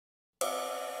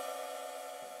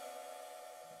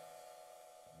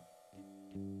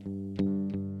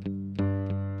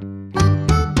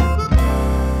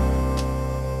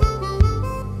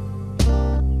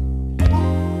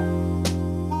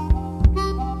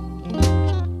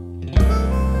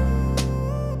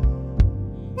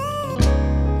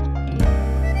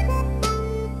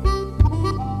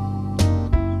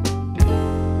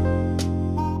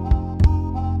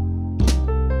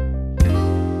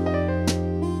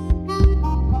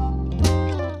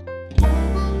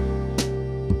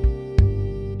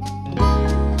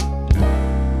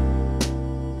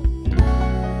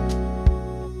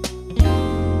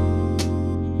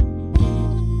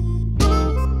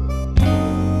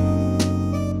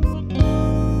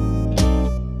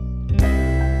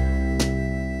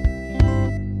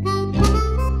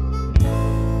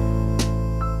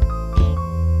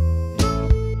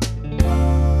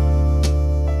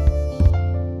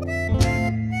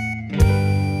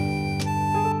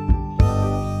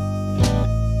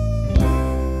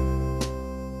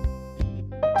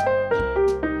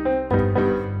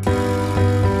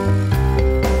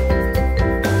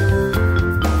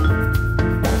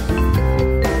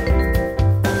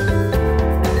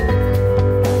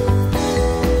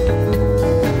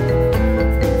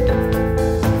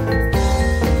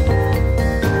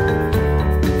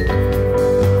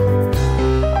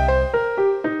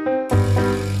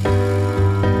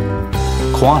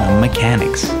quantum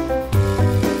mechanics.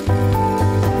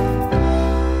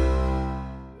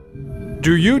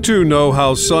 Do you two know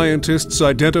how scientists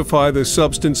identify the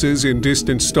substances in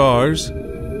distant stars?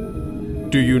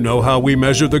 Do you know how we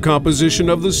measure the composition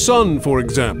of the sun, for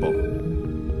example?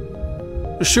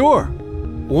 Sure.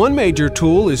 One major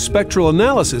tool is spectral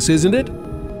analysis, isn't it?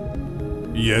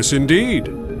 Yes,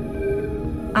 indeed.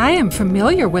 I am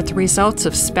familiar with the results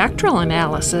of spectral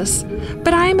analysis,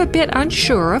 but I am a bit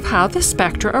unsure of how the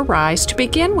spectra arise to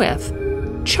begin with.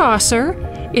 Chaucer,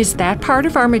 is that part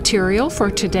of our material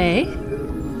for today?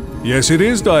 Yes, it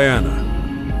is,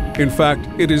 Diana. In fact,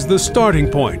 it is the starting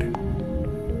point.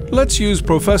 Let's use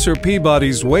Professor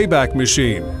Peabody's Wayback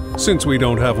Machine, since we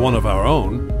don't have one of our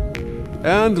own,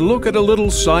 and look at a little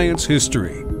science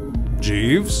history.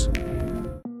 Jeeves?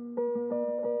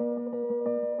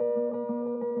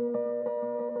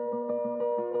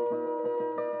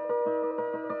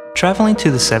 Traveling to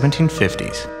the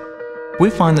 1750s, we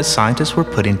find that scientists were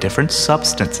putting different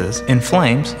substances in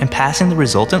flames and passing the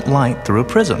resultant light through a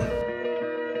prism.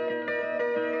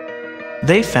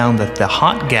 They found that the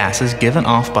hot gases given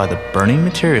off by the burning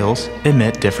materials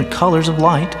emit different colors of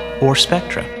light or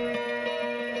spectra.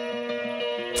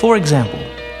 For example,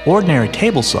 ordinary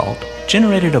table salt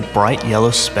generated a bright yellow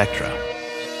spectra.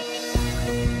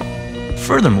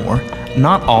 Furthermore,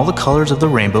 not all the colors of the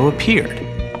rainbow appeared.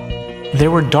 There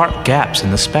were dark gaps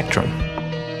in the spectrum.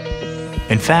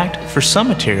 In fact, for some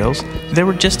materials, there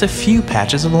were just a few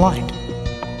patches of light.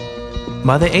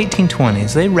 By the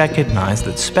 1820s, they recognized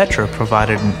that spectra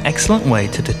provided an excellent way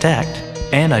to detect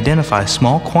and identify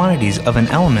small quantities of an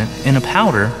element in a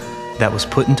powder that was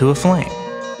put into a flame.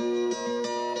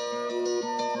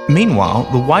 Meanwhile,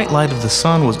 the white light of the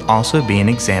sun was also being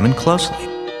examined closely.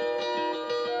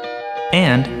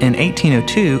 And in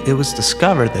 1802, it was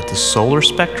discovered that the solar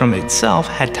spectrum itself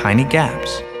had tiny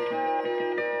gaps.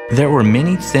 There were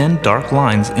many thin, dark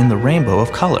lines in the rainbow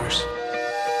of colors.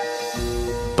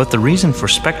 But the reason for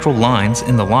spectral lines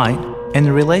in the light and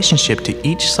the relationship to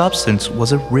each substance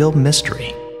was a real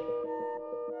mystery.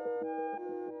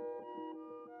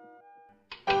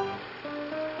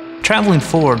 Traveling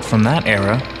forward from that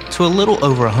era to a little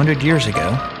over 100 years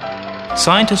ago,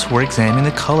 scientists were examining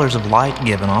the colors of light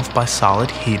given off by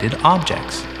solid heated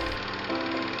objects.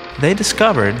 They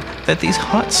discovered that these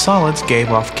hot solids gave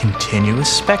off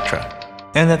continuous spectra,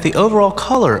 and that the overall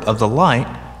color of the light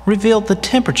revealed the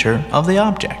temperature of the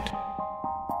object.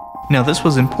 Now, this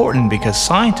was important because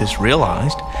scientists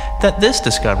realized that this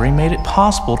discovery made it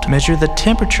possible to measure the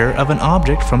temperature of an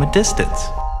object from a distance.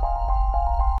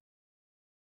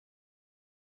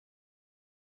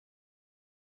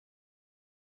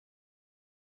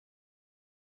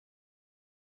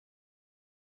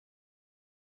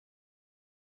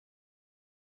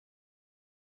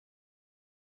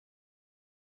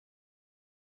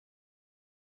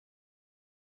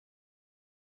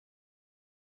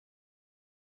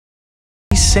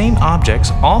 Same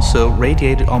objects also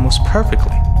radiated almost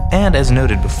perfectly, and as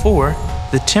noted before,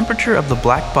 the temperature of the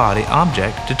black body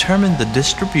object determined the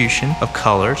distribution of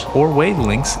colors or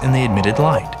wavelengths in the emitted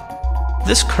light.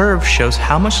 This curve shows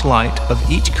how much light of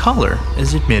each color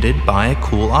is emitted by a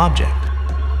cool object.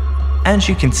 As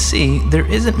you can see, there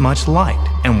isn't much light,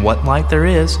 and what light there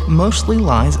is mostly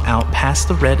lies out past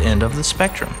the red end of the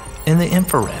spectrum, in the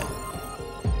infrared.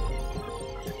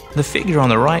 The figure on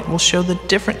the right will show the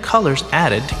different colors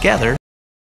added together.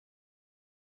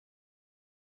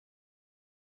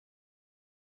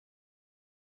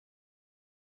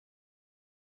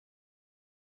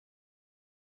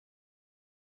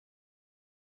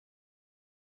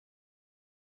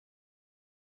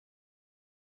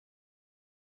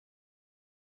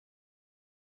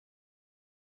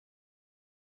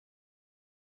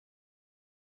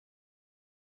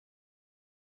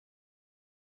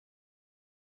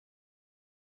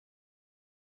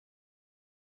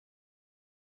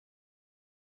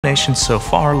 So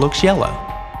far looks yellow.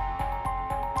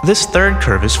 This third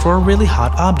curve is for a really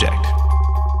hot object.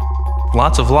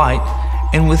 Lots of light,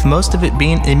 and with most of it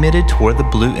being emitted toward the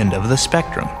blue end of the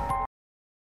spectrum.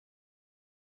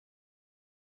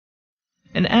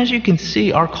 And as you can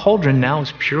see, our cauldron now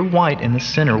is pure white in the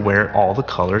center where all the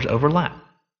colors overlap.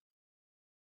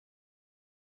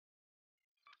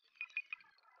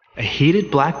 A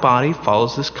heated black body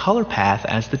follows this color path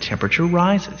as the temperature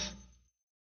rises.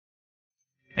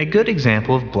 A good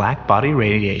example of black body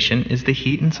radiation is the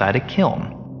heat inside a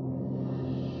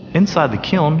kiln. Inside the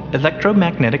kiln,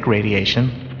 electromagnetic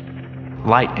radiation,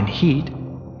 light and heat,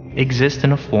 exist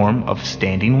in a form of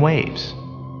standing waves.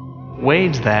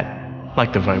 Waves that,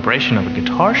 like the vibration of a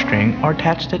guitar string, are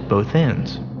attached at both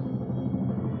ends.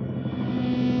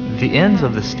 The ends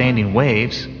of the standing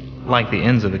waves, like the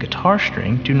ends of a guitar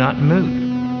string, do not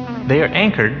move. They are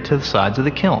anchored to the sides of the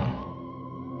kiln.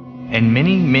 And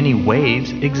many, many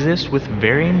waves exist with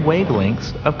varying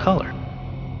wavelengths of color.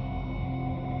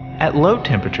 At low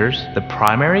temperatures, the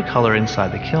primary color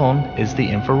inside the kiln is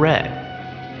the infrared,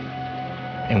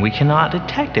 and we cannot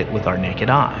detect it with our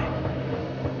naked eye.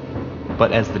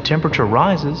 But as the temperature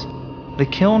rises, the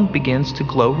kiln begins to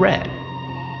glow red,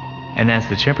 and as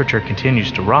the temperature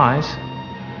continues to rise,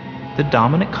 the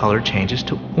dominant color changes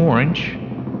to orange,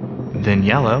 then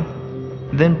yellow,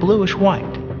 then bluish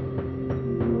white.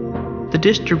 The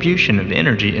distribution of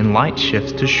energy in light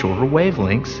shifts to shorter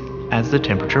wavelengths as the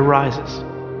temperature rises.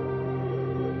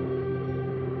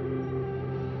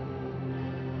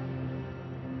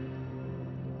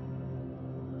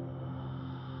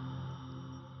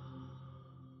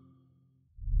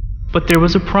 But there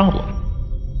was a problem.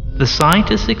 The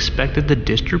scientists expected the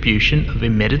distribution of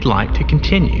emitted light to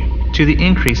continue to the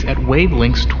increase at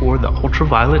wavelengths toward the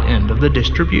ultraviolet end of the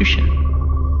distribution.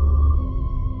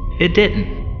 It didn't.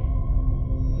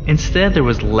 Instead, there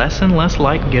was less and less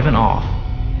light given off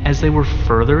as they were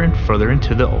further and further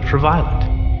into the ultraviolet.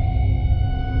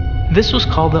 This was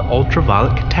called the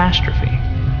ultraviolet catastrophe.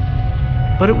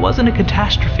 But it wasn't a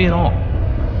catastrophe at all.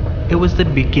 It was the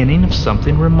beginning of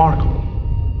something remarkable.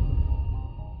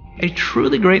 A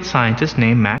truly great scientist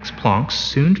named Max Planck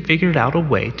soon figured out a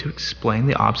way to explain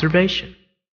the observation.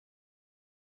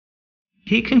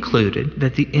 He concluded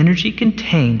that the energy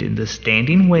contained in the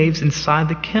standing waves inside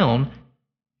the kiln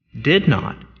did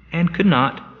not and could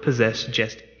not possess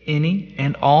just any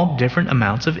and all different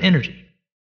amounts of energy.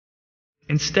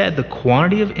 Instead, the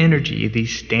quantity of energy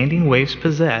these standing waves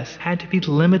possess had to be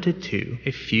limited to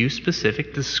a few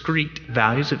specific discrete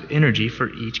values of energy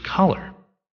for each color.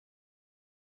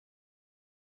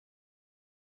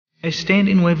 A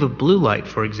standing wave of blue light,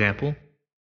 for example,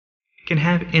 can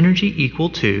have energy equal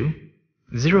to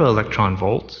 0 electron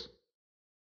volts,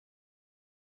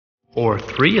 or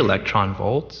 3 electron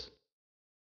volts,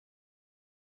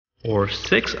 or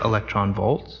 6 electron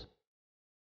volts,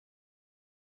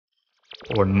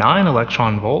 or 9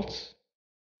 electron volts,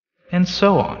 and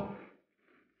so on.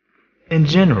 In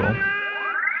general,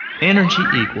 energy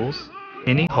equals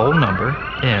any whole number,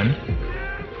 n,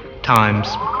 times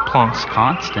Planck's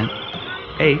constant,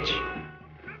 h,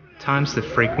 times the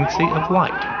frequency of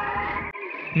light,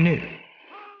 nu,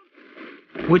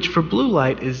 which for blue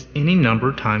light is any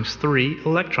number times 3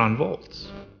 electron volts.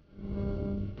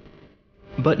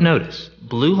 But notice,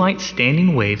 blue light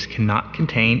standing waves cannot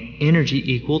contain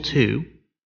energy equal to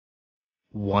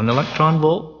 1 electron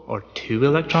volt, or 2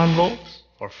 electron volts,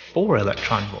 or 4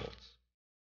 electron volts.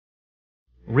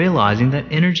 Realizing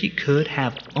that energy could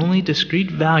have only discrete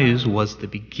values was the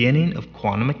beginning of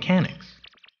quantum mechanics.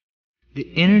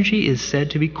 The energy is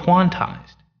said to be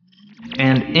quantized,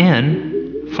 and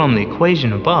n, from the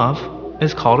equation above,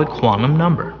 is called a quantum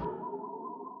number.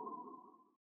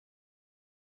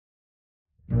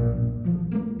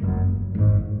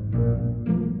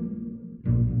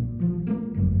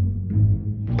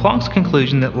 Planck's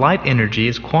conclusion that light energy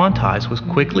is quantized was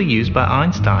quickly used by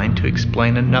Einstein to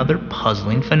explain another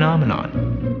puzzling phenomenon.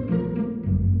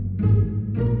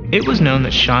 It was known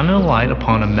that shining a light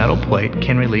upon a metal plate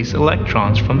can release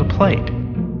electrons from the plate.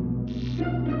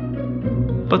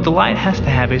 But the light has to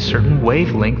have a certain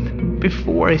wavelength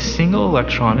before a single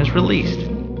electron is released.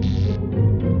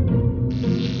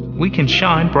 We can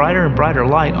shine brighter and brighter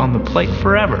light on the plate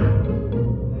forever,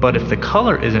 but if the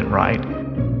color isn't right,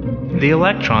 the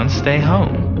electrons stay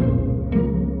home.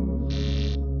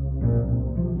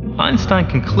 Einstein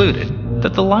concluded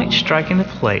that the light striking the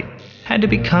plate had to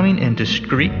be coming in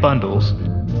discrete bundles,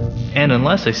 and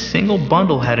unless a single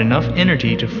bundle had enough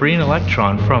energy to free an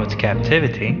electron from its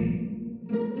captivity,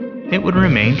 it would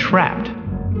remain trapped.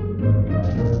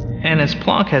 And as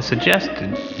Planck had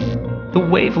suggested, the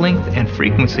wavelength and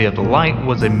frequency of the light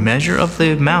was a measure of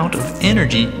the amount of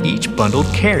energy each bundle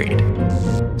carried.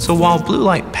 So while blue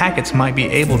light packets might be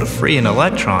able to free an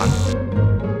electron,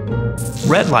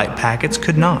 red light packets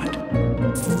could not,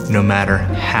 no matter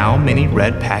how many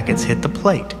red packets hit the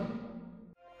plate.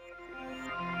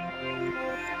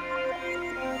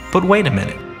 But wait a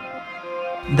minute.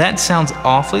 That sounds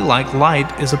awfully like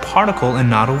light is a particle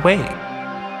and not a wave.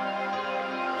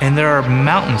 And there are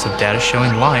mountains of data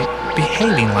showing light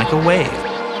behaving like a wave.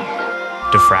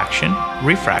 Diffraction,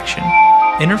 refraction,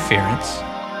 interference.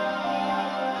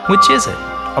 Which is it,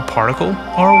 a particle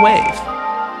or a wave?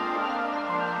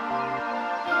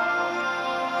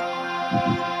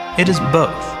 It is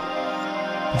both.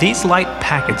 These light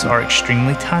packets are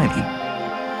extremely tiny.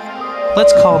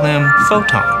 Let's call them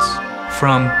photons,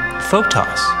 from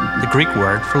photos, the Greek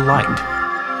word for light.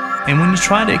 And when you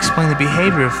try to explain the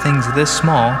behavior of things this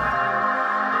small,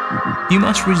 you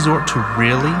must resort to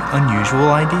really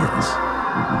unusual ideas.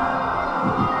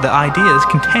 The ideas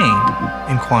contained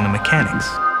in quantum mechanics.